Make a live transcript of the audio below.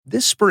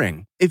This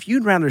spring, if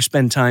you'd rather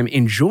spend time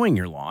enjoying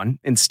your lawn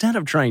instead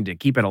of trying to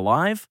keep it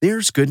alive,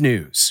 there's good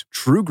news.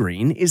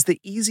 TruGreen is the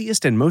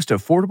easiest and most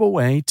affordable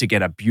way to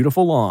get a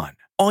beautiful lawn.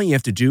 All you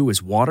have to do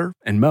is water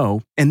and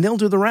mow, and they'll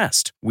do the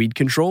rest. Weed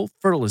control,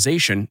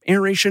 fertilization,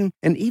 aeration,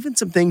 and even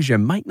some things you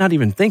might not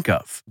even think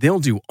of. They'll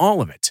do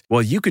all of it,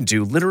 while you can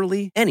do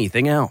literally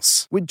anything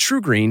else. With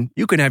TruGreen,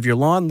 you can have your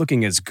lawn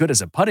looking as good as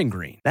a putting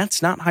green.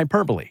 That's not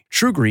hyperbole.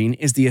 TruGreen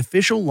is the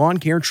official lawn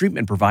care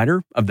treatment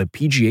provider of the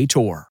PGA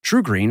Tour.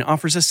 TruGreen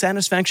offers a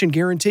satisfaction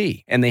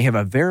guarantee, and they have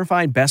a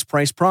verified best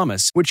price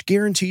promise, which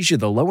guarantees you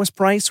the lowest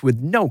price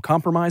with no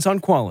compromise on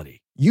quality.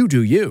 You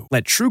do you.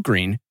 Let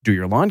TruGreen do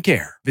your lawn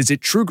care. Visit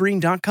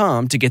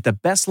TruGreen.com to get the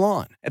best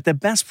lawn at the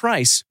best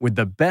price with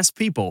the best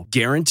people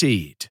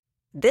guaranteed.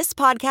 This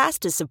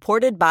podcast is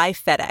supported by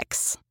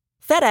FedEx.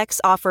 FedEx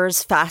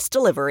offers fast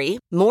delivery,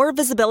 more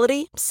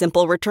visibility,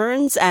 simple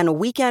returns, and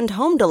weekend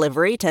home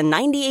delivery to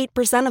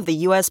 98% of the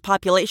U.S.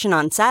 population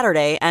on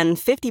Saturday and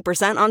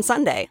 50% on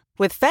Sunday.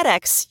 With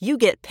FedEx, you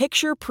get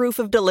picture proof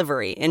of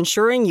delivery,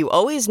 ensuring you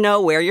always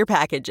know where your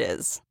package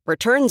is.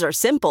 Returns are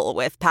simple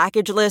with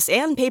packageless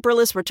and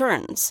paperless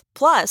returns.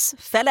 Plus,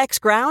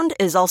 FedEx Ground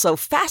is also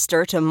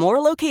faster to more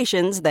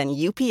locations than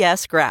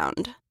UPS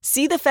Ground.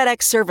 See the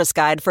FedEx service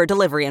guide for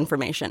delivery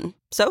information.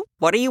 So,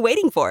 what are you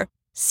waiting for?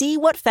 See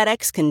what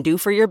FedEx can do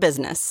for your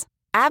business.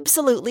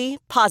 Absolutely,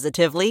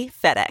 positively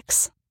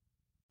FedEx.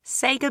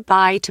 Say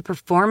goodbye to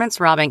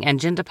performance-robbing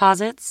engine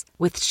deposits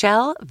with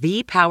Shell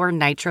V-Power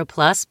Nitro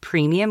Plus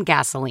Premium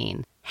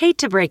Gasoline. Hate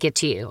to break it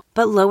to you,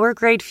 but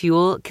lower-grade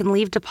fuel can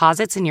leave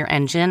deposits in your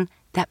engine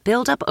that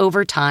build up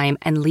over time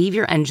and leave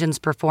your engine's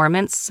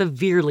performance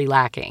severely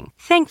lacking.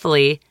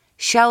 Thankfully,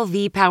 Shell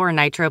V-Power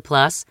Nitro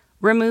Plus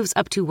removes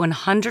up to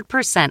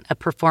 100% of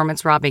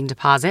performance-robbing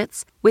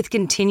deposits with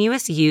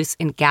continuous use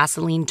in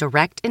gasoline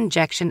direct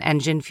injection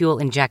engine fuel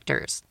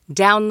injectors.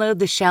 Download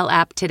the Shell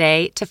app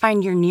today to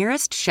find your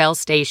nearest Shell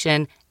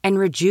station and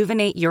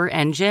rejuvenate your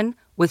engine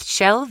with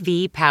Shell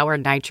V-Power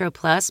Nitro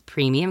Plus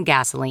Premium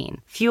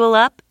Gasoline. Fuel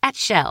up at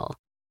Shell.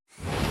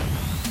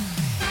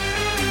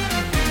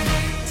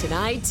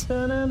 Tonight,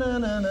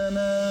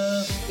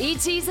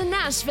 E.T.'s in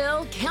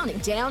Nashville, counting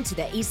down to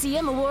the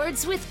ACM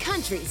Awards with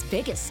country's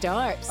biggest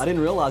stars. I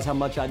didn't realize how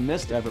much I'd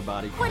missed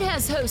everybody. What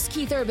has hosts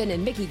Keith Urban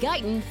and Mickey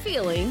Guyton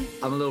feeling?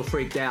 I'm a little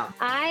freaked out.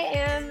 I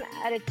am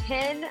at a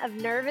 10 of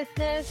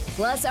nervousness.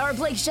 Plus, our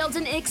Blake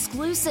Shelton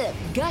exclusive,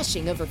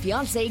 gushing over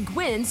fiancée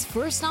Gwen's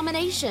first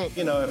nomination.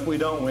 You know, if we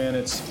don't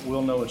win,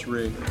 we'll know it's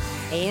rigged.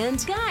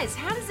 And guys,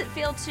 how does it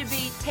feel to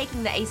be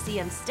taking the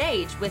ACM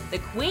stage with the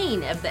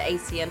queen of the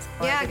ACMs?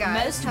 Yeah,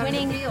 guys. Most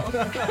winning.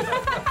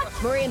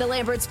 Miranda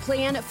Lambert's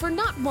plan for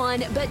not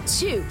one, but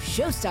two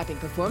show-stopping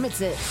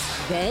performances.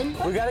 Then,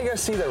 We gotta go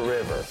see the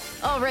river.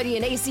 already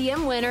an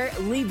ACM winner,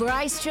 Lee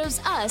Bryce shows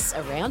us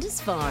around his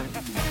farm.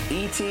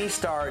 E.T.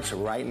 starts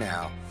right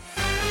now.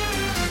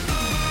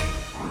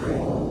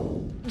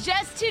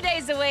 Just 2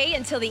 days away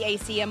until the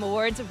ACM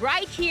Awards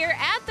right here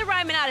at the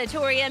Ryman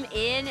Auditorium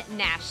in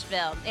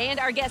Nashville. And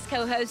our guest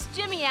co-host,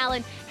 Jimmy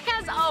Allen,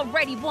 has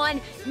already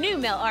won New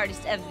Male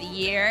Artist of the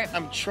Year.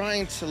 I'm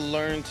trying to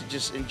learn to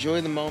just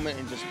enjoy the moment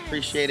and just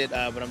appreciate it,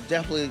 but I'm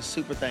definitely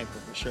super thankful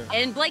for sure.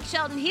 And Blake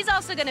Shelton, he's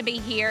also going to be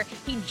here.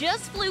 He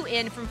just flew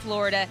in from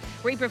Florida,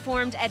 where he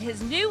performed at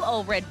his new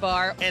Old Red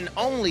Bar. And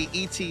only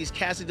E.T.'s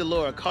Cassie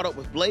DeLora caught up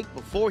with Blake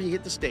before he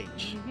hit the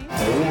stage.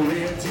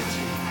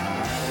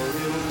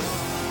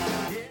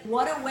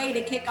 What a way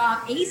to kick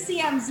off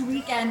ACM's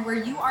weekend where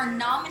you are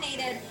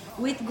nominated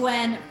with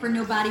Gwen for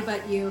Nobody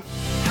But You.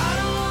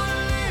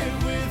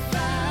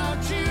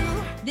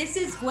 This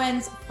is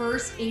Gwen's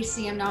first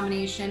ACM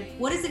nomination.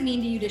 What does it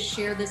mean to you to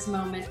share this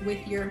moment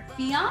with your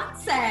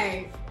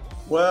fiance?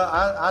 Well,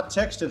 I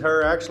texted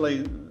her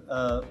actually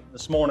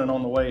this morning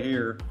on the way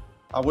here.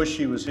 I wish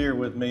she was here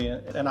with me,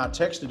 and I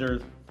texted her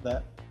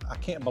that I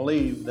can't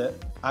believe that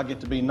I get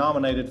to be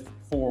nominated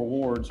for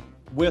awards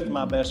with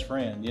my best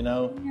friend, you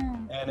know? Yeah.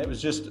 And it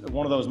was just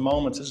one of those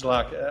moments. It's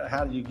like,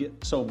 how do you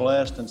get so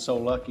blessed and so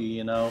lucky,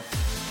 you know?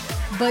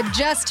 But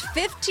just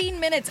 15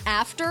 minutes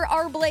after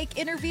our Blake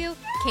interview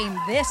came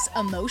this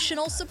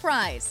emotional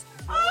surprise.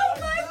 Oh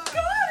my God,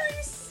 are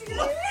you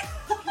serious?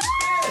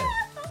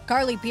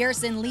 Carly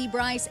Pearce and Lee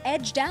Bryce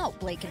edged out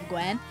Blake and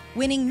Gwen,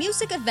 winning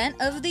Music Event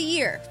of the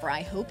Year for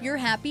I Hope You're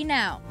Happy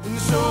Now.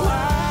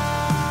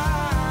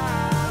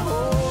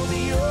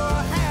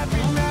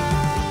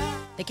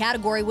 The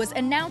category was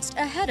announced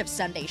ahead of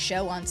Sunday's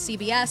show on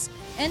CBS,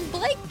 and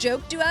Blake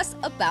joked to us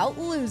about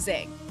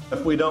losing.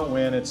 If we don't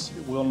win,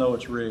 we'll know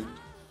it's rigged.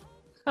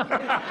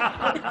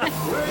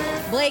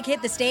 Blake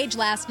hit the stage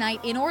last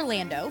night in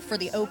Orlando for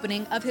the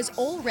opening of his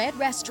Old Red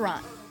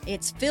restaurant.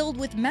 It's filled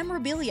with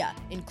memorabilia,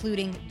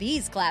 including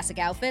these classic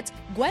outfits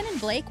Gwen and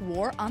Blake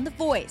wore on The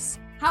Voice.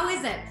 How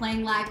is it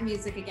playing live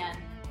music again?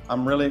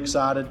 I'm really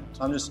excited.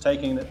 I'm just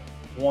taking it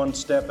one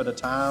step at a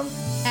time.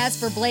 As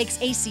for Blake's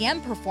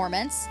ACM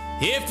performance,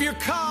 if you're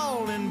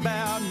calling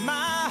about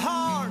my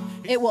heart,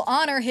 it will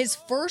honor his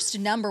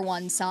first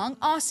 #1 song,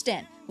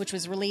 Austin, which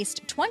was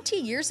released 20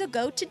 years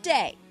ago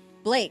today.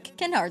 Blake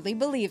can hardly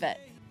believe it.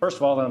 First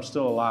of all, that I'm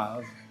still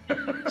alive.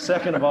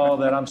 Second of all,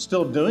 that I'm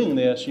still doing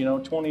this,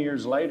 20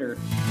 years later.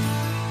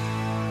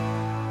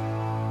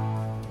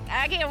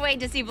 I can't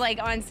wait to see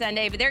Blake on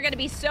Sunday, but there are going to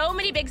be so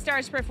many big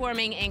stars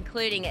performing,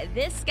 including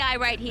this guy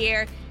right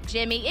here.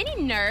 Jimmy,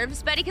 any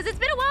nerves, buddy? Because it's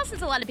been a while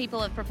since a lot of people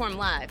have performed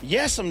live.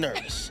 Yes, I'm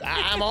nervous.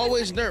 I'm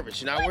always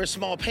nervous. I wear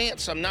small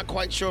pants, so I'm not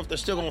quite sure if they're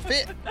still going to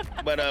fit.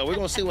 But we're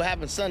going to see what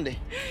happens Sunday.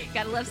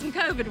 Gotta love some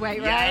COVID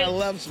weight, right? Yeah, I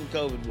love some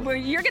COVID weight. Well,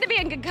 you're going to be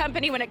in good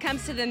company when it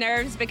comes to the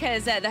nerves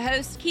because the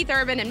hosts, Keith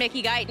Urban and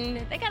Mickey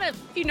Guyton, they got a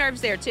few nerves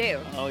there, too.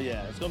 Oh,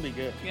 yeah. It's going to be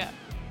good. Yeah.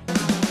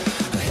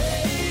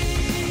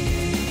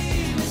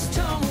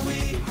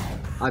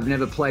 I've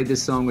never played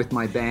this song with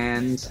my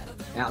band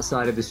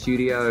outside of the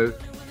studio.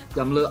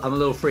 I'm a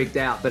little freaked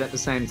out, but at the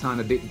same time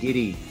a bit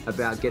giddy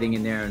about getting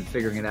in there and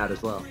figuring it out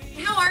as well.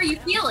 How are you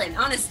feeling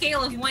on a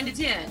scale of 1 to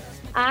 10?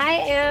 I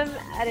am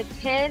at a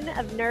 10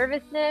 of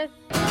nervousness.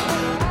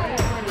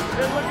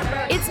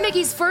 It's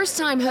Mickey's first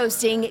time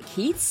hosting,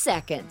 Keith's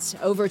second.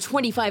 Over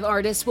 25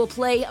 artists will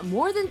play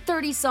more than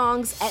 30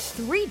 songs at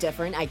 3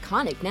 different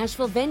iconic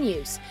Nashville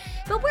venues.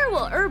 But where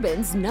will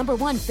Urban's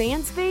 #1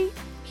 fans be?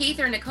 Keith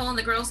or Nicole and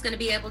the girls going to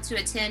be able to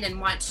attend and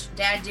watch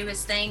Dad do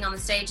his thing on the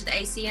stage of the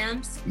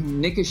ACMs?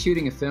 Nick is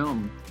shooting a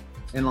film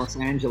in Los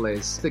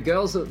Angeles. The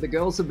girls will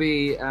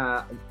be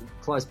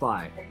close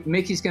by.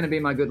 Mickey's going to be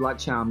my good luck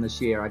charm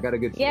this year. I got a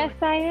good feeling. Yes,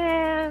 I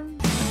am.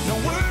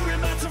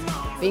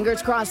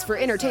 Fingers crossed for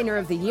Entertainer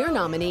of the Year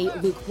nominee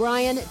Luke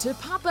Bryan to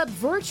pop up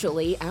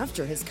virtually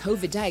after his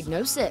COVID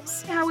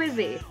diagnosis. How is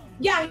he?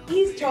 Yeah,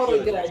 he's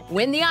totally good.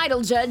 When the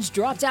Idol judge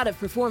dropped out of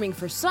performing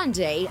for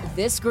Sunday,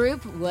 this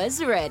group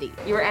was ready.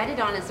 You were added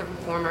on as a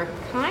performer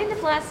kind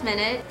of last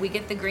minute. We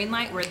get the green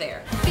light, we're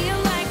there. Feel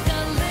like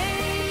a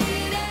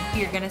lady.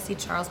 You're gonna see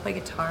Charles play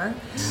guitar.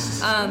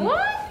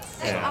 What?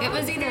 Yeah. It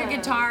was either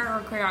guitar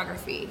or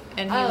choreography,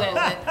 and he went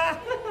with...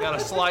 Got a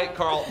slight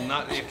Carlton.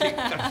 I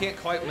can't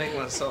quite make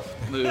myself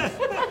move.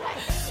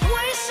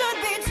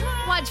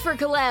 Watch for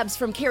collabs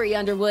from Carrie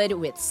Underwood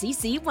with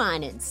CeCe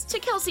Winans to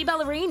Kelsey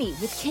Ballerini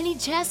with Kenny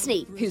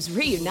Chesney, who's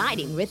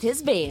reuniting with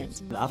his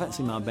band. I haven't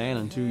seen my band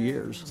in 2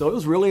 years, so it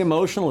was really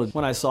emotional.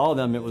 When I saw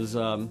them, it was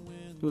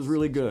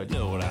really good.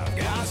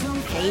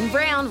 Kane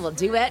Brown will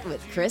duet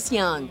with Chris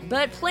Young,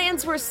 but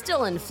plans were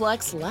still in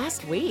flux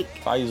last week.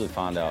 I usually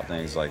find out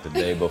things like the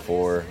day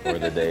before or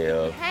the day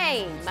of.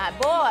 Hey, my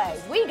boy,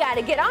 we got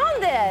to get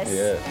on this.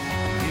 Yeah.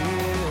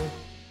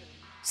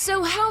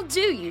 So how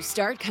do you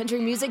start country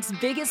music's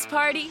biggest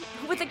party?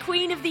 With the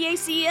queen of the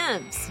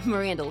ACMs,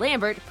 Miranda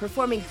Lambert,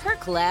 performing her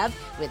collab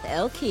with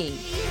Elle King.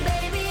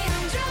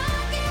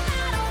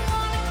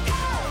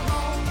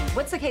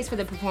 What's the case for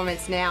the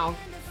performance now?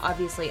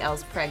 Obviously,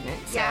 Elle's pregnant.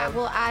 So. Yeah,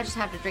 well, I just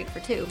have to drink for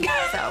 2,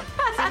 so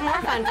it's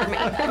more fun for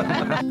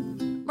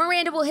me.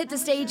 Miranda will hit the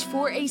stage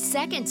for a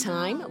second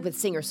time with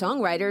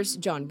singer-songwriters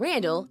John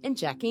Randall and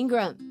Jack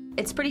Ingram.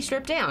 It's pretty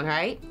stripped down,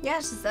 right? Yeah,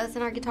 it's just us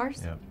and our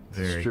guitars. Yeah,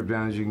 very. Stripped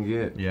down as you can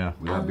get. Yeah.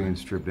 Without being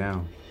stripped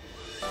down.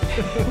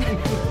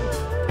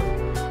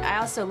 I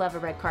also love a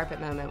red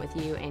carpet moment with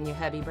you and your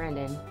hubby,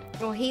 Brendan.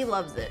 Well, he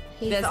loves it.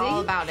 He's Does all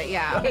he? about it,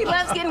 yeah. He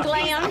loves getting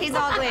glam. He's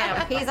all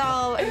glam. He's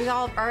all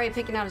already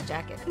picking out his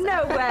jacket.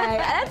 No way.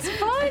 That's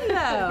fun,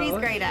 though. He's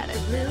great at it.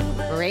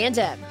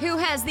 Miranda, who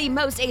has the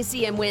most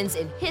ACM wins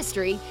in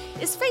history,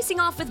 is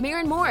facing off with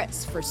Maren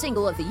Morris for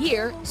Single of the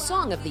Year,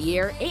 Song of the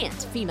Year, and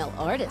Female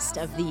Artist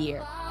of the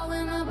Year.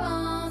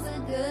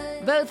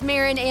 Both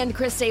Maren and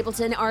Chris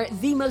Stapleton are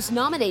the most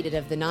nominated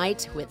of the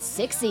night with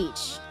 6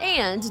 each.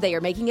 And they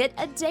are making it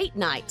a date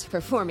night,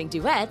 performing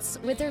duets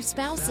with their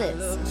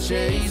spouses.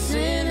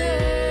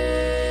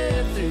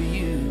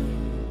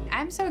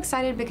 I'm so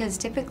excited because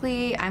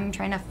typically I'm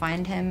trying to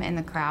find him in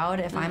the crowd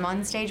if I'm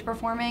on stage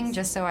performing,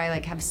 just so I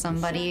have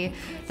somebody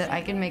that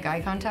I can make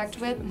eye contact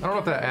with. I don't know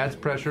if that adds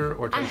pressure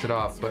or takes it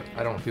off, but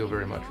I don't feel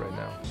very much right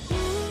now.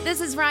 This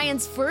is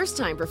Ryan's first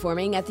time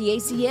performing at the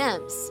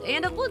ACMs,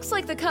 and it looks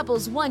like the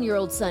couple's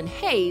 1-year-old son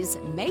Hayes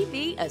may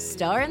be a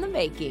star in the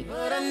making.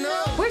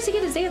 Where's he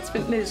get his dance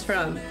moves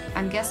from?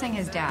 I'm guessing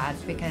his dad,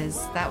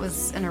 because that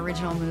was an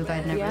original move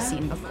I'd never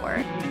seen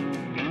before.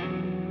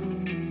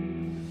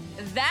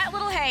 That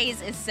little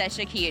Hayes is such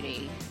a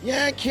cutie.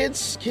 Yeah,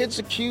 kids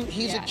are cute.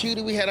 He's a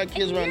cutie. We had our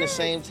kids around the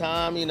same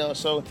time,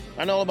 so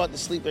I know all about the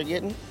sleep they're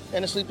getting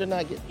and the sleep they're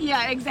not getting.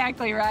 Yeah,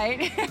 exactly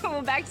right.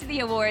 Well, back to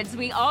the awards.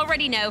 We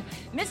already know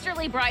Mr.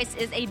 Lee Brice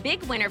is a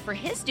big winner for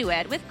his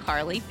duet with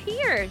Carly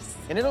Pearce.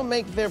 And it'll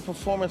make their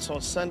performance on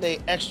Sunday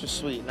extra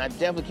sweet, and I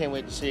definitely can't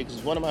wait to see it because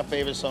it's one of my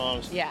favorite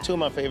songs, 2 of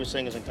my favorite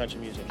singers in country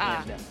music,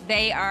 hands down.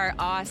 They are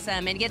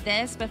awesome. And get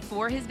this,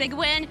 before his big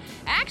win,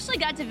 I actually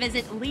got to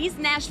visit Lee's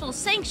Nashville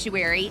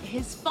Sanctuary,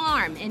 his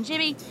farm. And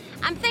Jimmy,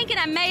 I'm thinking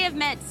I may have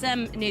met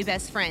some new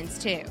best friends,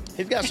 too.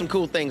 He's got some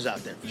cool things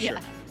out there, for sure.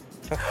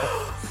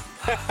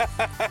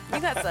 You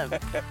got some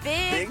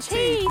big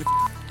teeth.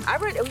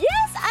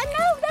 Yes, I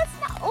know. That's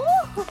not. Oh.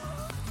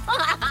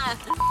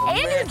 And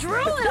you're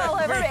drooling all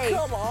over me.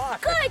 Come on.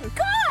 Good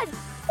God.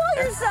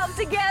 Pull yourself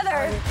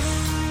together.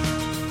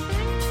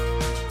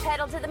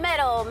 Pedal to the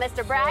metal,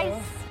 Mr.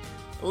 Brice.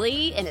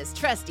 Lee and his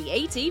trusty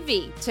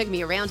ATV took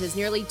me around his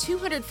nearly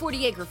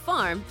 240-acre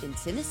farm in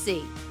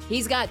Tennessee.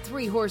 He's got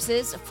 3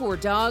 horses, 4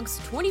 dogs,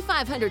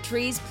 2,500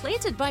 trees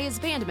planted by his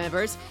band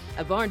members,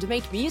 a barn to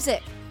make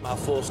music. My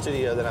full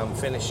studio that I'm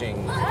finishing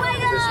Oh my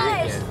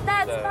gosh, this weekend.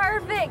 that's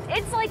perfect.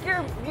 It's like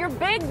your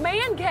big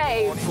man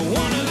cave.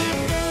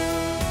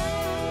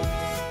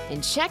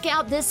 And check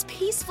out this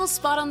peaceful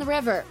spot on the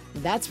river.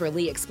 That's where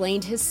Lee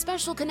explained his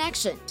special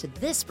connection to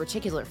this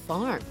particular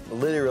farm.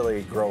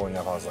 Literally growing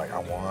up, I was like, I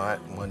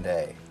want one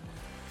day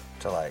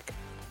to like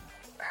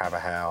have a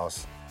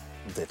house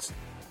that's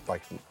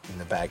like in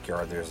the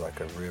backyard, there's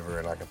like a river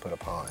and I can put a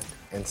pond.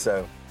 And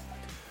so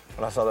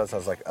when I saw this, I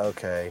was like,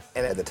 okay.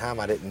 And at the time,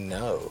 I didn't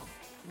know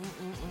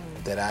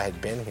that I had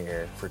been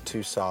here for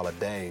 2 solid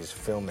days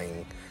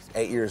filming,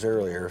 8 years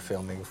earlier,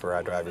 filming for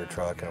I Drive Your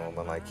Truck and A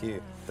Woman Like You,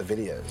 the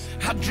videos.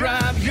 I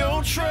drive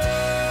your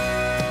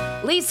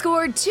truck. Lee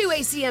scored 2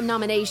 ACM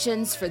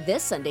nominations for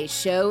this Sunday's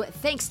show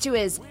thanks to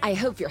his I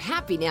Hope You're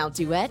Happy Now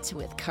duet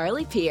with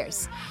Carly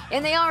Pearce.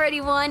 And they already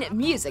won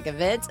Music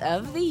Event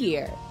of the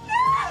Year.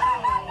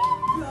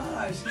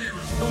 Gosh.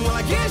 Well,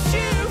 I guess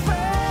you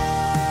found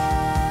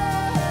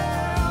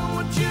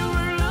what you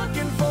were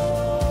looking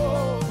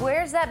for.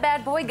 Where's that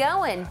bad boy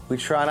going? We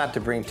try not to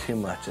bring too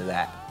much of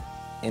that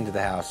into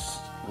the house.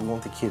 We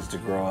want the kids to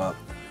grow up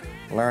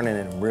learning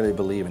and really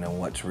believing in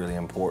what's really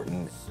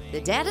important. The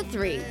dad of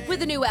 3,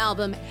 with the new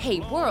album Hey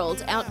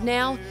World out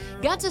now,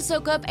 got to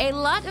soak up a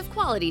lot of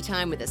quality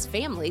time with his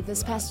family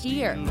this past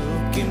year.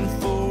 Looking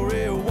for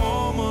a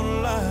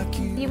woman like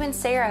you. You and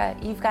Sarah,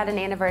 you've got an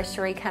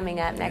anniversary coming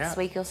up next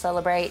week. You'll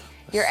celebrate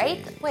your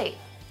 8th? Wait,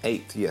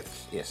 8th,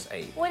 yes,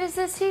 8. what is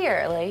this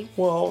here, Lee?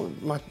 Well,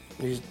 my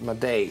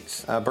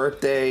dates,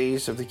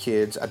 birthdays of the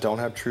kids. I don't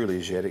have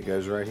Truly's yet. It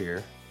goes right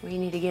here. We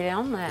need to get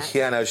on that.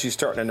 Yeah, I know. She's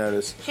starting to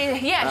notice.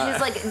 She's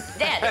like,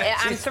 Dad,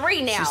 I'm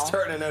 3 now. She's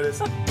starting to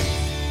notice.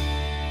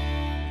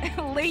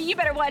 Lee, you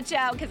better watch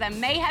out because I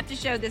may have to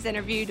show this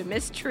interview to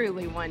Miss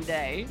Truly one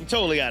day. You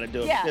totally got to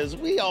do it because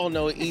we all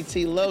know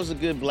E.T. loves a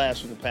good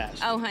blast from the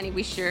past. Oh, honey,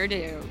 we sure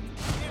do.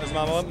 Does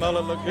my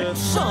mullet look good?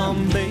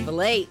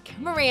 Blake,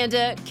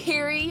 Miranda,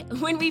 Carrie,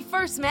 when we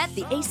first met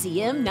the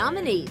ACM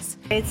nominees.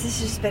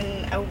 It's just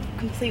been a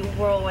complete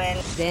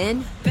whirlwind.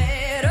 Then,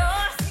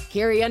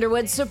 Carrie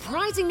Underwood's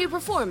surprising new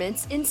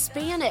performance in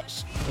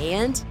Spanish.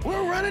 And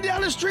we're running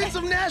down the streets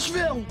of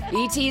Nashville.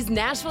 E.T.'s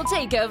Nashville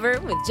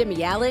takeover with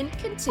Jimmy Allen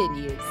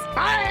continues. Boom,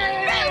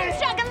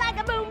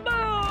 shakalaka, boom,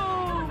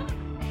 boom.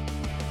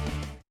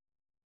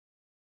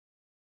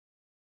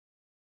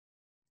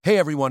 Hey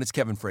everyone, it's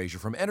Kevin Frazier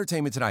from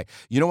Entertainment Tonight.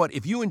 You know what?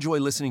 If you enjoy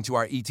listening to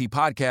our ET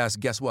podcast,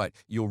 guess what?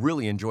 You'll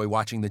really enjoy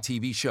watching the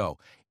TV show.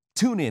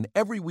 Tune in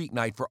every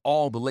weeknight for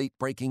all the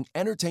late-breaking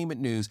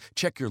entertainment news.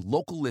 Check your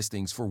local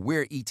listings for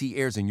where ET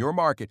airs in your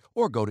market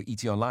or go to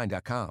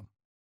etonline.com.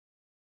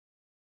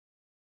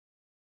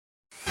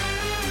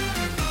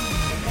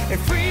 And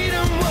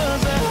freedom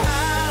was a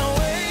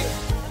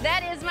highway.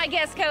 That is my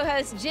guest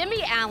co-host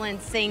Jimmy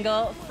Allen's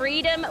single,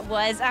 Freedom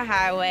Was a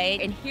Highway.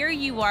 And here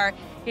you are,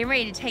 getting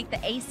ready to take the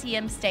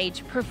ACM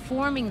stage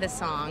performing the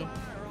song.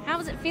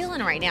 How's it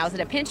feeling right now? Is it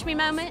a pinch me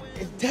moment?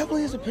 It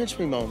definitely is a pinch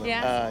me moment.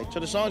 Yeah. So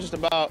the song's just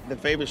about the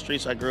favorite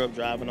streets I grew up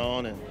driving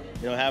on and,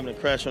 having a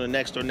crush on the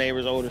next door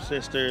neighbor's older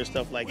sister,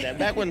 stuff like that.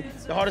 Back when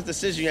the hardest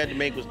decision you had to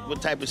make was what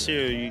type of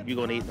cereal you're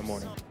going to eat in the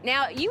morning.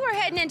 Now, you are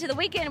heading into the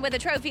weekend with a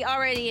trophy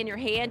already in your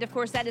hand. Of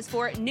course, that is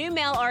for New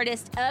Male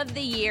Artist of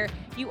the Year.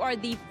 You are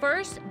the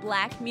first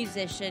Black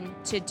musician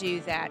to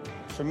do that.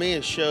 For me,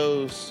 it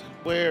shows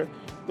where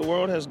the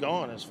world has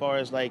gone as far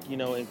as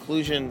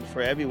inclusion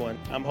for everyone.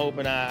 I'm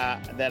hoping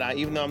that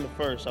even though I'm the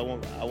first, I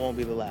won't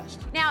be the last.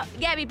 Now,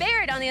 Gabby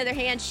Barrett, on the other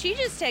hand, she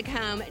just took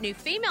home New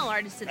Female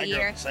Artist of the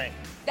Year.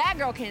 That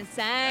girl can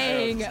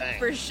sing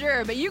for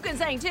sure, but you can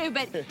sing too.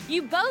 But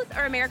you both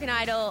are American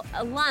Idol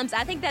alums.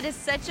 I think that is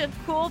such a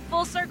cool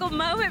full circle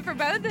moment for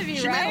both of you,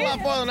 She right? made a lot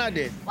farther than I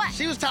did. What?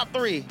 She was top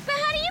 3. But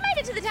honey, you made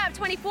it to the top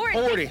 24.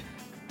 40.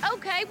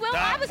 Okay, well,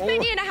 I was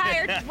putting you in a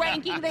higher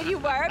ranking than you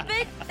were,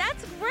 but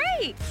that's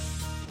great.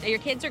 Now, your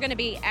kids are going to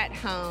be at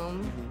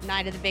home,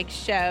 night of the big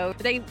show.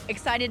 Are they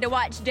excited to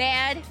watch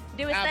Dad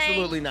do his thing?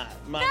 Absolutely not.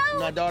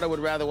 My daughter would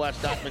rather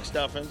watch Doc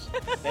McStuffins,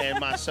 and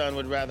my son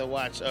would rather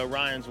watch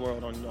Ryan's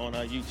World on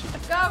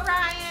YouTube. Go,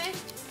 Ryan.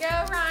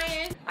 Go,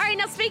 Ryan. All right,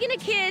 now speaking of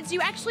kids, you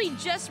actually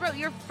just wrote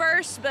your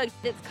first book.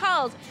 It's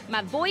called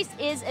My Voice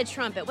is a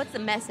Trumpet. What's the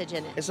message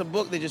in it? It's a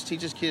book that just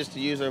teaches kids to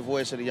use their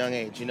voice at a young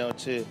age, to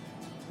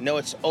know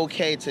it's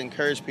okay to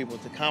encourage people,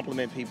 to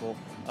compliment people,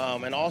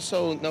 and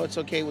also know it's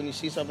okay when you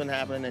see something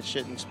happening that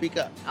shouldn't, speak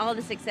up. All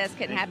the success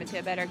couldn't happen to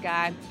a better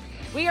guy.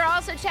 We are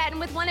also chatting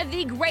with one of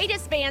the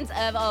greatest bands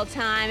of all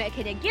time.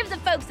 Can you give the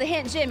folks a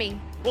hint, Jimmy?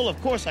 Well,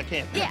 of course I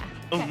can. Yeah.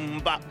 Mow,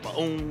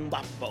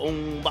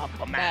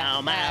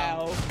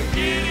 mow.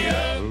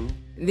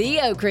 The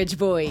Oak Ridge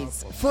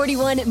Boys,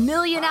 41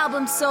 million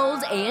albums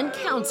sold and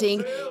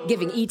counting,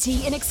 giving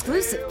E.T. an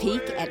exclusive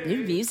peek at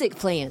new music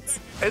plans.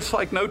 It's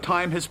like no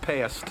time has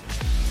passed.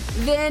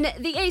 Then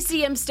the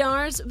ACM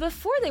stars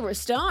before they were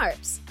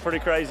stars. Pretty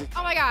crazy.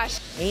 Oh my gosh.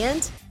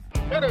 And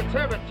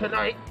entertainment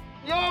tonight.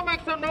 Y'all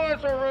make some noise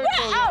for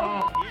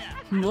Rachel.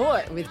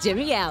 More with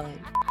Jimmy Allen.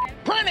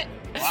 Print it!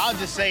 Well, I'll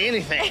just say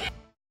anything.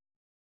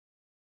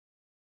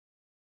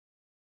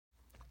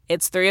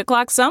 It's 3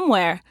 o'clock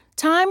somewhere.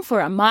 Time for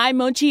a My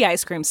Mochi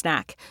ice cream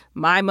snack.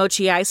 My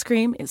Mochi ice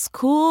cream is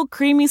cool,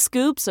 creamy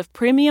scoops of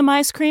premium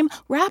ice cream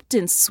wrapped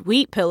in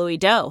sweet, pillowy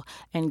dough.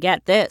 And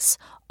get this,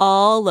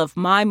 all of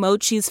My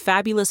Mochi's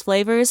fabulous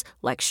flavors,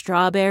 like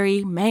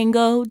strawberry,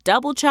 mango,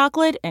 double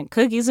chocolate, and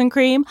cookies and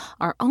cream,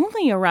 are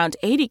only around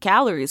 80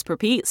 calories per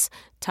piece.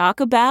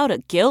 Talk about a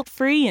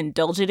guilt-free,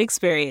 indulgent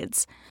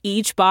experience.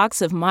 Each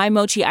box of My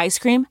Mochi ice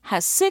cream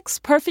has 6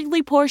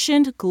 perfectly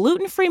portioned,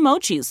 gluten-free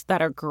mochis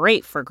that are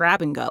great for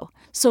grab and go.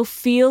 So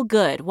feel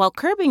good while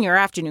curbing your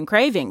afternoon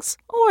cravings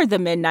or the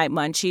midnight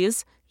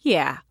munchies.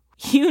 Yeah,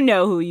 you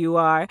know who you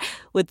are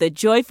with the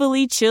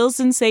joyfully chill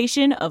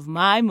sensation of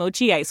My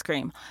Mochi ice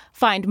cream.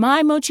 Find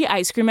My Mochi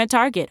ice cream at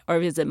Target or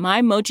visit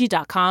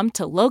MyMochi.com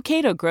to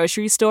locate a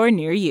grocery store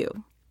near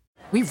you.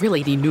 We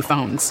really need new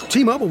phones.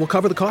 T-Mobile will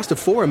cover the cost of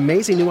 4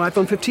 amazing new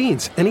iPhone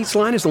 15s, and each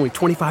line is only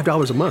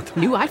 $25 a month.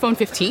 New iPhone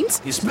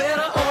 15s? It's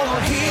better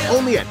over here.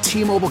 Only at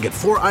T-Mobile, get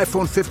 4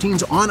 iPhone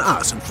 15s on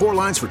us and 4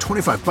 lines for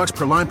 $25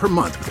 per line per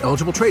month with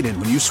eligible trade-in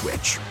when you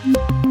switch.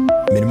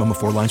 Minimum of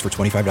 4 lines for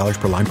 $25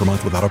 per line per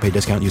month with autopay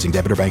discount using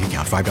debit or bank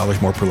account.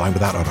 $5 more per line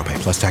without autopay,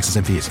 plus taxes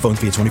and fees. Phone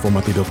fee at 24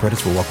 monthly bill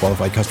credits for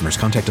well-qualified customers.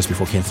 Contact us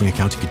before canceling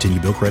account to continue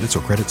bill credits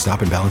or credit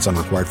stop and balance on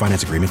required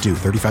finance agreement due.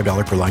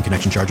 $35 per line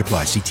connection charge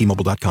applies. See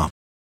T-Mobile.com.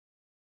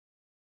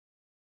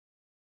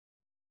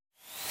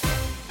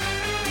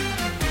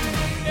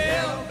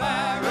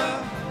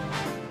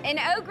 An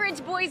Oak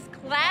Ridge Boys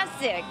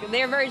classic.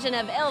 Their version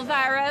of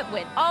Elvira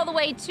went all the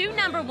way to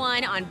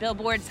 #1 on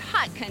Billboard's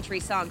Hot Country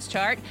Songs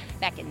chart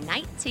back in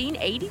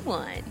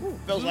 1981.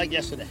 Feels like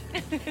yesterday.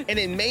 And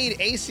it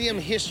made ACM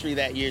history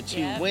that year,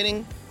 too,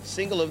 winning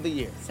Single of the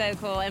Year. So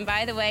cool. And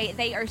by the way,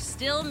 they are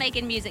still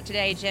making music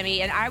today,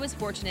 Jimmy, and I was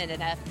fortunate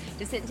enough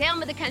to sit down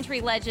with the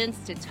country legends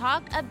to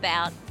talk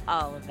about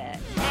all of it.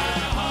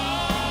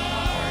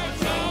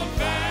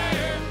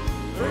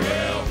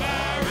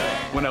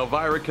 When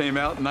Elvira came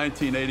out in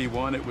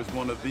 1981, it was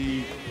one of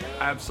the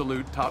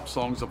absolute top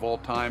songs of all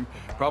time.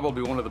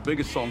 Probably one of the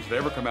biggest songs to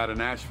ever come out of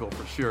Nashville,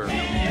 for sure.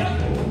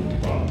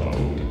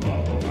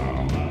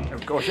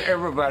 Of course,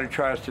 everybody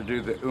tries to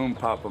do the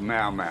Papa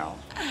Mau Mau.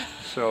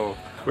 So,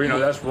 well, you know,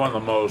 that's one of the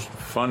most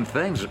fun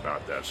things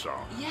about that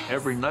song. Yes.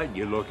 Every night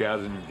you look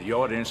out into the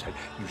audience and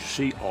you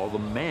see all the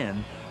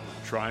men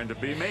trying to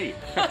be me.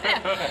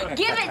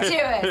 Give it to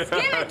us.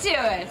 Give it to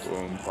us.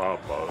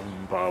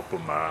 Papa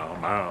Mau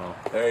Mau.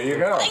 There you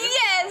go.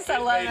 Yes, I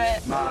love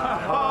it. My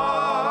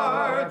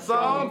heart's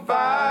on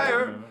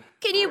fire.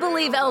 Can you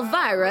believe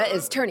Elvira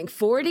is turning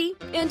 40?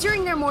 And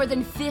during their more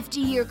than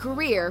 50-year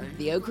career,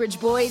 the Oak Ridge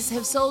Boys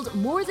have sold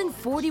more than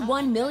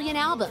 41 million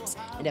albums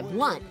and have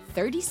won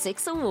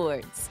 36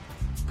 awards.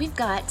 We've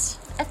got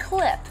a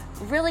clip,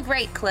 really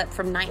great clip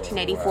from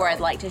 1984 I'd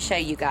like to show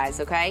you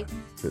guys, okay?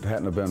 If it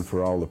hadn't have been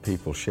for all the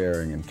people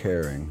sharing and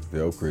caring,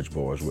 the Oak Ridge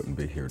Boys wouldn't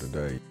be here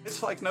today.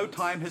 It's like no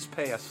time has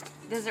passed.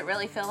 Does it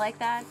really feel like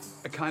that?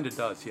 It kind of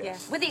does, yes. Yeah.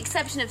 With the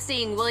exception of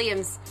seeing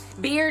William's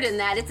beard in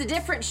that, it's a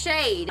different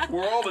shade.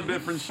 We're all a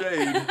different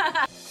shade.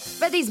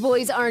 But these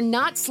boys are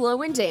not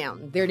slowing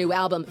down. Their new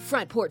album,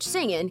 Front Porch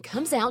Singin',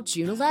 comes out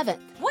June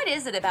 11th. What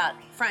is it about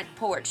Front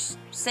Porch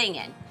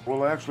Singin'?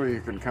 Well, actually, you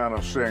can kind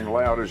of sing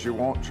loud as you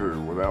want to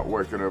without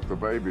waking up the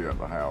baby in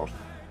the house.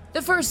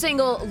 The first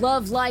single,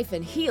 Love, Life,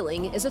 and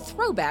Healing, is a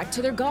throwback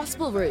to their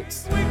gospel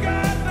roots.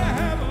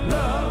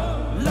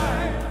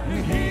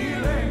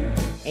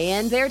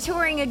 And they're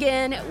touring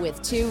again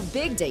with 2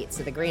 big dates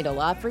at the Grand Ole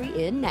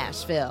Opry in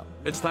Nashville.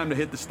 It's time to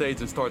hit the stage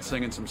and start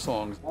singing some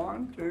songs.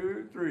 1,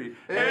 2, 3.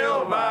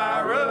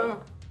 Elvira.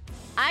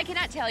 I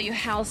cannot tell you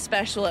how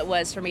special it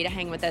was for me to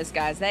hang with those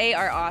guys. They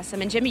are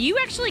awesome. And Jimmy, you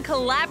actually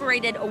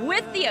collaborated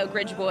with the Oak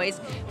Ridge Boys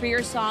for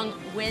your song,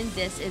 When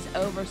This Is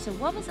Over. So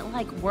what was it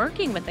like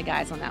working with the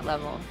guys on that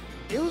level?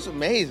 It was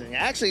amazing.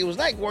 Actually, it was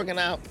like working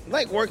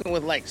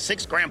with like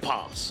 6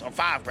 grandpas or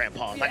 5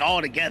 grandpas, like all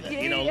together.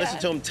 Listen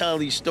to them tell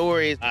these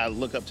stories. I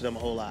look up to them a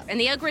whole lot. And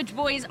the Oak Ridge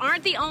Boys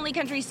aren't the only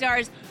country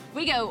stars.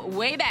 We go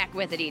way back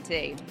with it,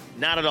 E.T.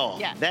 Not at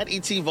all. Yeah. That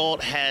E.T.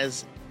 vault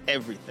has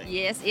everything.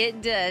 Yes,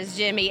 it does,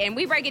 Jimmy. And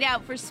we break it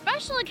out for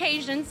special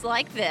occasions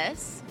like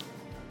this.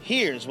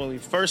 Here's when we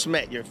first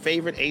met your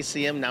favorite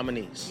ACM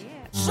nominees.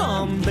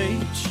 Some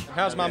beach.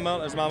 How's my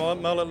mullet? Does my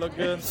mullet look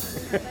good?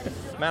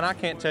 Man, I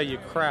can't tell you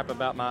crap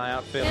about my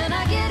outfit.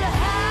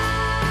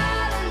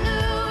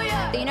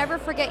 You never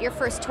forget your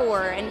first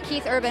tour, and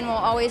Keith Urban will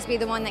always be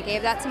the one that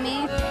gave that to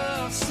me.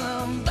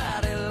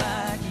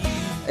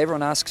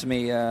 Everyone asks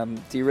me,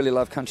 do you really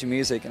love country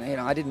music?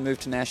 And I didn't move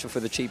to Nashville for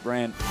the cheap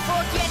rent.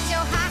 Forget your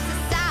high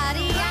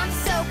society, I'm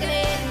soaking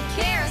it in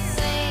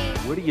kerosene.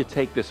 Where do you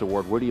take this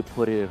award? Where do you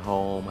put it at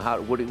home?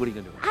 What are you going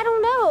to do? I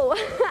don't know.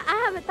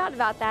 I haven't thought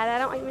about that. I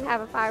don't even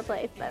have a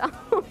fireplace, but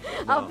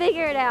I'll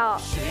figure it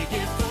out.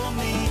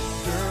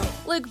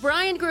 Luke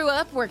Bryan grew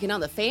up working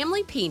on the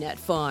family peanut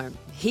farm.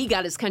 He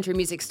got his country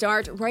music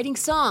start writing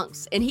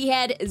songs, and he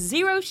had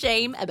zero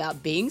shame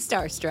about being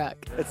starstruck.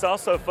 It's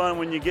also fun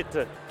when you get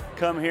to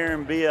come here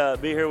and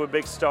be here with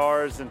big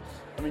stars. And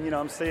I mean,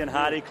 I'm seeing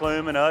Heidi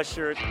Klum and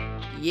Usher.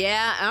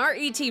 Yeah, our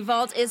ET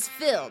Vault is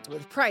filled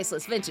with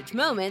priceless vintage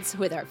moments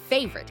with our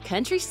favorite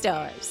country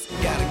stars.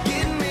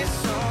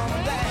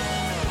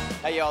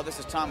 Hey y'all, this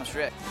is Thomas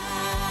Rhett.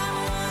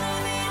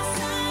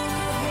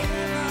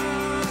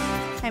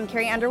 I'm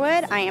Carrie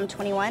Underwood. I am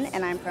 21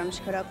 and I'm from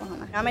Chakotay,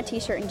 Oklahoma. I'm a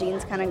t-shirt and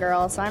jeans kind of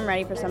girl, so I'm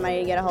ready for somebody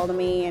to get a hold of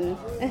me and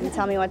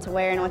tell me what to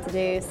wear and what to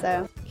do.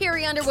 So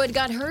Carrie Underwood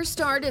got her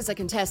start as a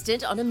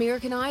contestant on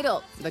American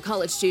Idol. The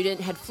college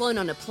student had flown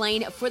on a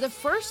plane for the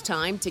first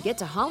time to get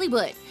to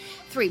Hollywood.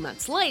 3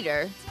 months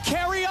later,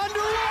 Carrie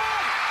Underwood!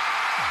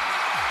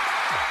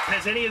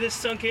 Has any of this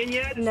sunk in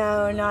yet?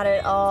 no, not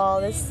at all.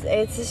 It's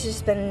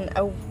just been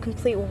a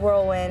complete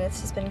whirlwind.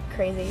 It's just been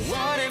crazy.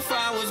 What if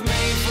I was made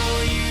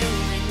for you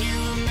and you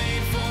were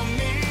made for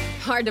me?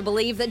 hard to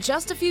believe that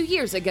just a few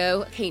years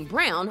ago, Kane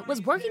Brown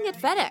was working at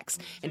FedEx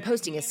and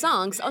posting his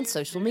songs on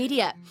social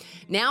media.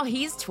 Now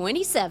he's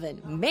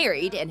 27,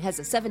 married, and has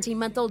a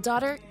 17-month-old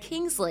daughter,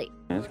 Kingsley.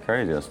 It's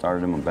crazy. I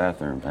started in my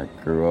bathroom. I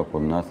grew up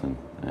with nothing,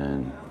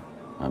 and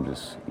I'm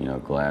just,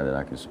 glad that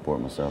I can support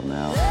myself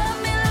now.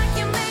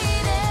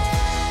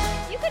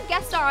 You could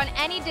guest star on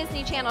any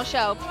Disney Channel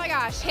show. Oh my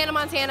gosh, Hannah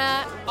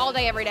Montana, all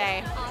day, every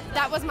day.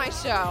 That was my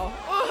show.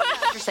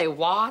 You say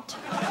what?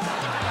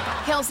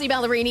 Kelsey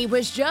Ballerini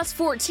was just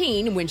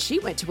 14 when she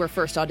went to her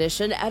first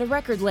audition at a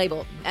record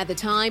label. At the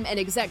time, an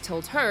exec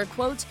told her,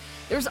 quote,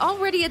 "There's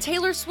already a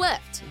Taylor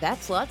Swift.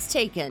 That slot's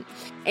taken."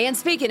 And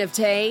speaking of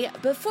Tay,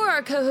 before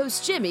our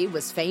co-host Jimmy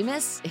was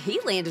famous, he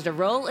landed a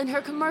role in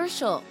her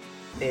commercial.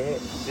 It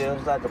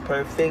feels like a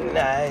perfect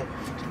night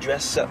to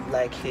dress up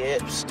like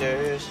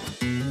hipsters.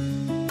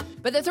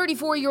 But the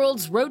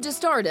 34-year-old's road to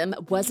stardom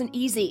wasn't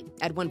easy.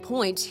 At one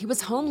point, he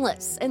was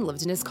homeless and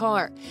lived in his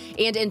car.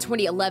 And in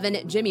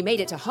 2011, Jimmy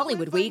made it to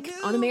Hollywood Week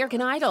on American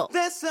Idol.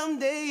 That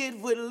someday it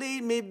would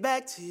lead me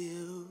back to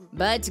you.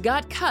 But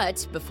got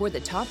cut before the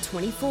top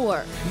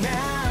 24.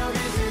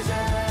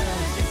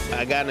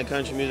 I got into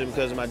country music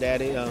because of my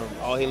daddy.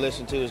 All he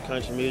listened to is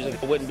country music.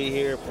 I wouldn't be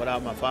here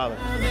without my father.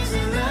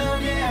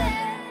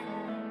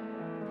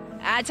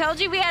 I told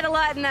you we had a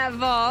lot in that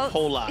vault.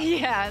 Whole lot.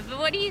 Yeah, but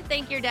what do you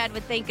think your dad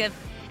would think of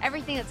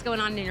everything that's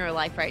going on in your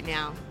life right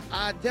now?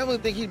 I definitely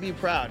think he'd be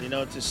proud,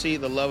 to see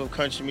the love of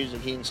country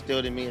music he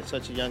instilled in me at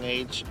such a young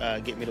age,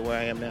 get me to where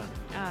I am now.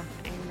 Oh,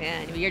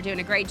 amen. You're doing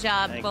a great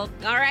job. Thank Well,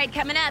 all right,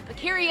 coming up,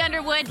 Carrie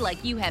Underwood,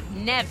 like you have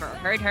never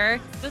heard her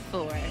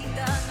before.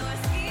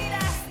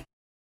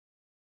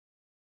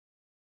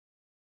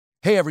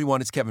 Hey everyone,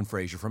 it's Kevin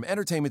Frazier from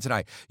Entertainment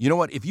Tonight. You know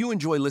what? If you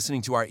enjoy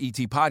listening to our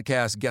ET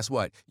podcast, guess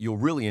what? You'll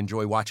really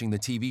enjoy watching the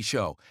TV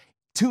show.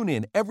 Tune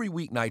in every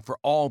weeknight for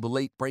all the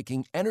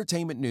late-breaking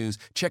entertainment news.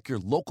 Check your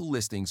local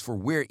listings for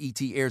where ET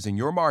airs in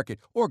your market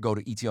or go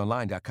to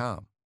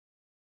etonline.com.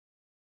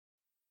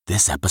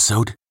 This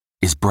episode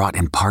is brought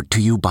in part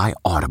to you by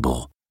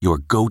Audible, your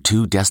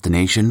go-to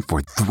destination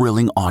for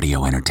thrilling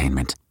audio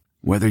entertainment.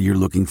 Whether you're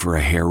looking for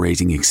a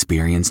hair-raising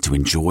experience to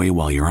enjoy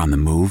while you're on the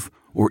move,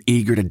 or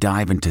eager to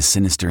dive into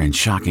sinister and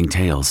shocking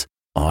tales,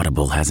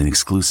 Audible has an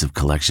exclusive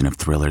collection of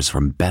thrillers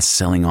from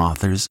best-selling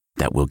authors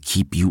that will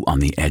keep you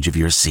on the edge of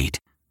your seat.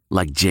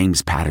 Like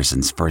James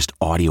Patterson's first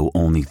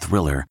audio-only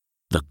thriller,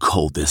 The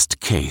Coldest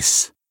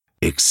Case.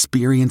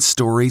 Experience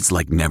stories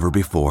like never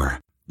before,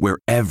 where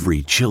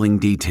every chilling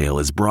detail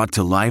is brought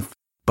to life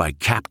by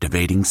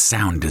captivating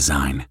sound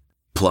design.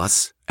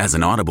 Plus, as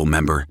an Audible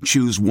member,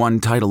 choose one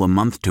title a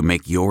month to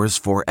make yours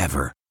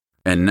forever.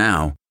 And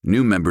now,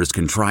 new members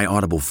can try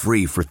Audible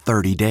free for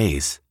 30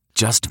 days.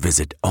 Just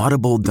visit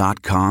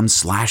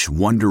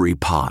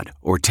audible.com/WonderyPod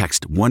or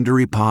text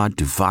WonderyPod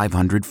to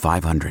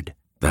 500-500.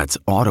 That's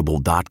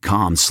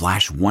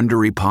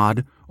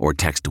audible.com/WonderyPod or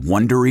text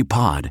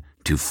WonderyPod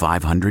to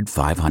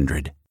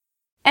 500-500.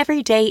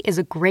 Every day is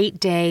a great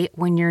day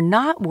when you're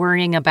not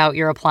worrying about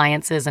your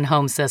appliances and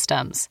home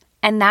systems.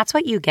 And that's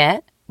what you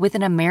get with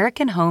an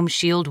American Home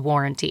Shield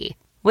warranty.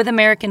 With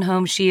American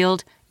Home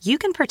Shield, you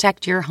can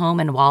protect your home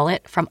and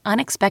wallet from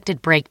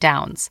unexpected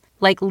breakdowns,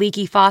 like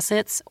leaky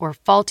faucets or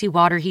faulty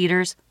water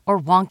heaters or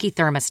wonky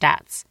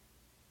thermostats.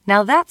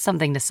 Now that's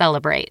something to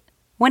celebrate.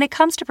 When it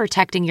comes to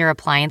protecting your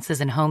appliances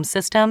and home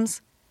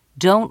systems,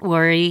 don't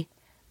worry,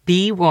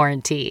 be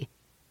warranty.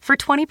 For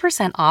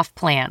 20% off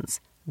plans,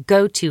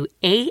 go to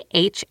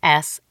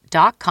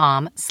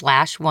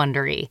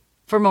ahs.com/Wondery.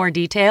 For more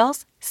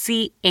details,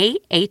 see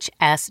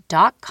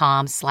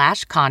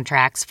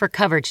ahs.com/contracts for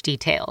coverage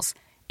details,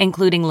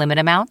 including limit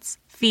amounts,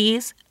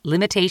 fees,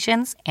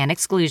 limitations, and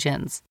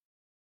exclusions.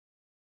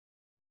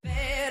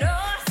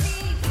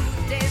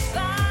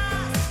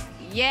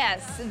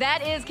 Yes,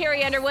 that is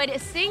Carrie Underwood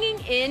singing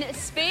in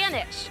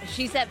Spanish.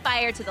 She set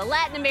fire to the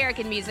Latin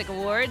American Music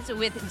Awards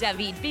with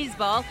David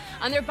Bisbal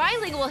on their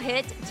bilingual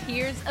hit,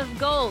 Tears of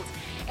Gold.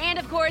 And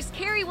of course,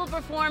 Carrie will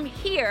perform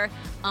here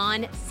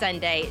on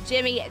Sunday.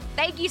 Jimmy,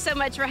 thank you so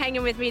much for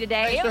hanging with me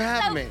today. Thanks for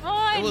having so me.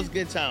 Fun. It was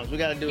good times. We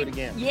got to do it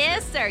again.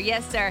 Yes, sir.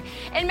 Yes, sir.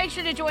 And make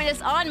sure to join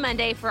us on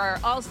Monday for our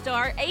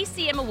All-Star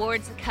ACM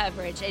Awards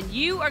coverage. And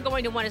you are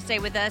going to want to stay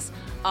with us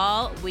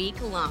all week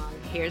long.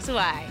 Here's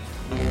why.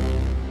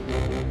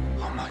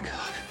 Oh my God.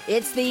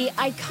 It's the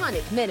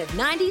iconic Men of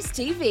 90s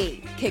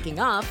TV, kicking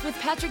off with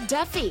Patrick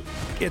Duffy.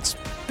 It's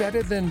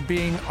better than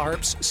being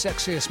ARP's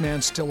sexiest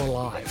man still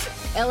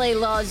alive. LA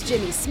Law's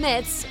Jimmy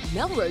Smits,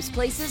 Melrose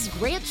Place's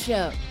Grant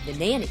Show, The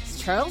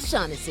Nanny's Charles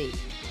Shaughnessy,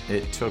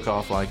 It took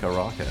off like a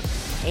rocket.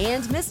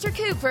 and Mr.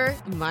 Cooper,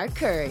 Mark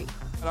Curry.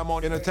 I'm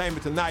on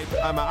Entertainment Tonight.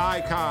 I'm an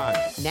icon.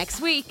 Next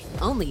week,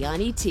 only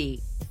on ET.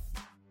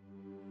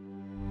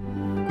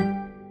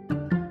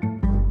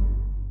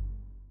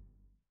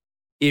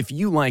 If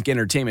you like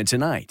Entertainment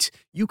Tonight,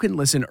 you can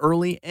listen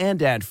early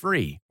and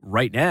ad-free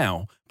right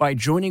now by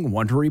joining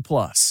Wondery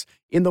Plus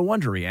in the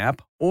Wondery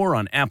app or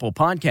on Apple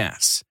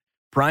Podcasts.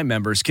 Prime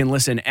members can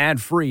listen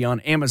ad-free on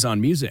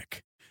Amazon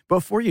Music.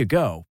 Before you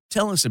go,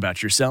 tell us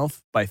about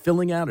yourself by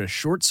filling out a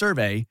short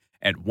survey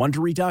at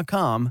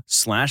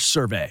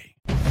Wondery.com/survey.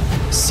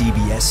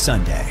 CBS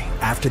Sunday,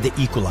 after The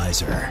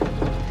Equalizer.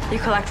 You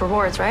collect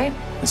rewards, right?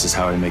 This is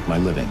how I make my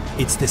living.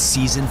 It's the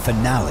season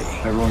finale.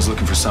 Everyone's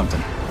looking for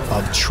something.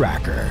 Of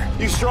Tracker.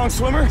 You strong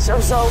swimmer?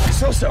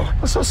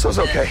 So-so's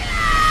okay.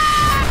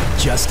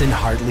 Justin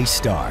Hartley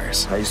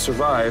stars. How you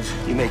survive,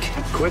 you make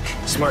quick,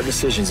 smart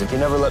decisions, and you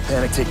never let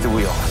panic take the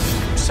wheel.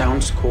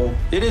 Sounds cool.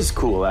 It is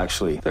cool,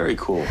 actually. Very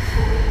cool.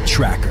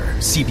 Tracker,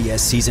 CBS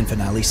season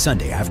finale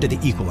Sunday after The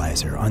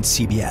Equalizer on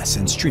CBS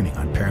and streaming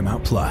on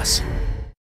Paramount Plus.